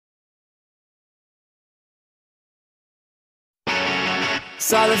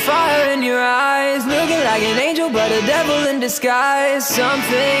Saw the fire in your eyes, looking like an angel but a devil in disguise. Some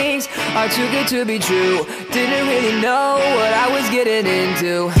things are too good to be true. Didn't really know what I was getting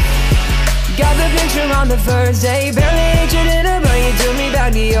into. Got the picture on the first day, barely ate your dinner but you took me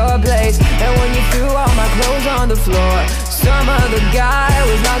back to your place. And when you threw all my clothes on the floor, some other guy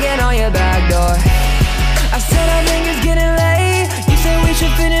was knocking on your back door. I said I think it's getting late. You said we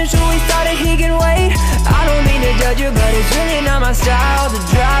should finish when we started, he can wait. I don't mean to judge you, but it's really not my style to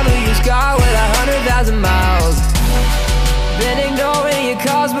drive a used car with 100,000 miles. Been ignoring your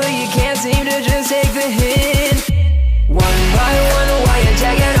calls, but you can't seem to just take the hint. One by one, while you're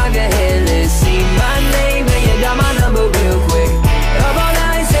checking off your hit list, see my name and you got my number real quick. Up all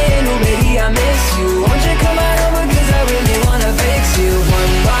night saying, oh baby, I miss you. Won't you come on over, cause I really wanna fix you.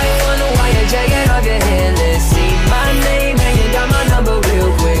 One by one, while you're checking off your hit list, see my name and you got my number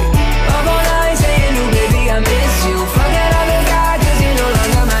real quick. Up all night saying, oh baby, I miss you. Forget all the guy, cause you're no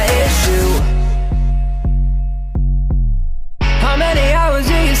longer my issue. How many hours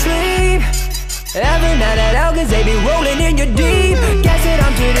do you sleep? Every night at out, cause they be rolling in your deep. Guess that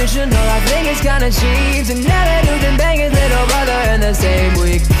I'm traditional, I think it's kinda cheap. So now that you can bang his little brother in the same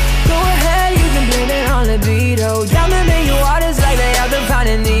week. Go ahead, you can blame it on libido. Down the menu waters like they have been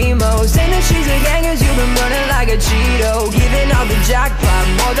finding Nemo. Saying that she's a gang cause you've been burning like a Cheeto. Giving out the jackpot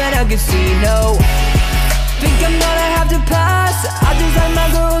more than a casino. Think I'm gonna have to pass. I just like my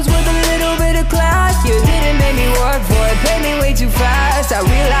girls with a little bit of class. You didn't make me work for it, paid me way too fast. I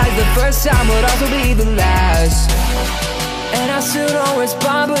realized the first time would also be the last. And I still don't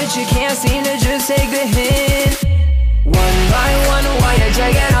respond, but you can't seem to just take the hint. One by one, while you're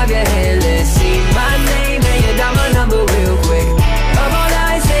checking off your hit list, see my name and you got my number real quick. Up all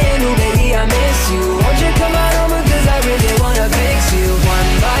night saying, oh baby, I miss you. Won't you come on over, cause I really wanna fix you. One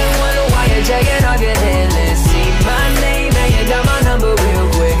by one, while you're checking off your hit list, see my name and you got my number real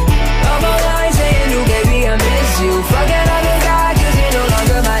quick. Up all night saying, oh baby, I miss you. Forget all the guy, cause you're no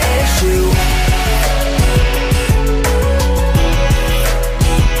longer my issue.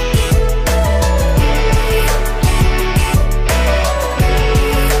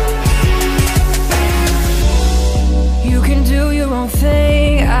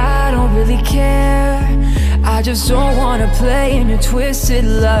 Thing, I don't really care. I just don't wanna play in your twisted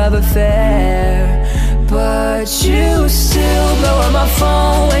love affair. But you still blow up my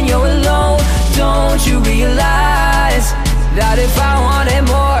phone when you're alone. Don't you realize that if I wanted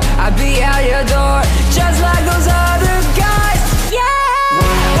more, I'd be out your door?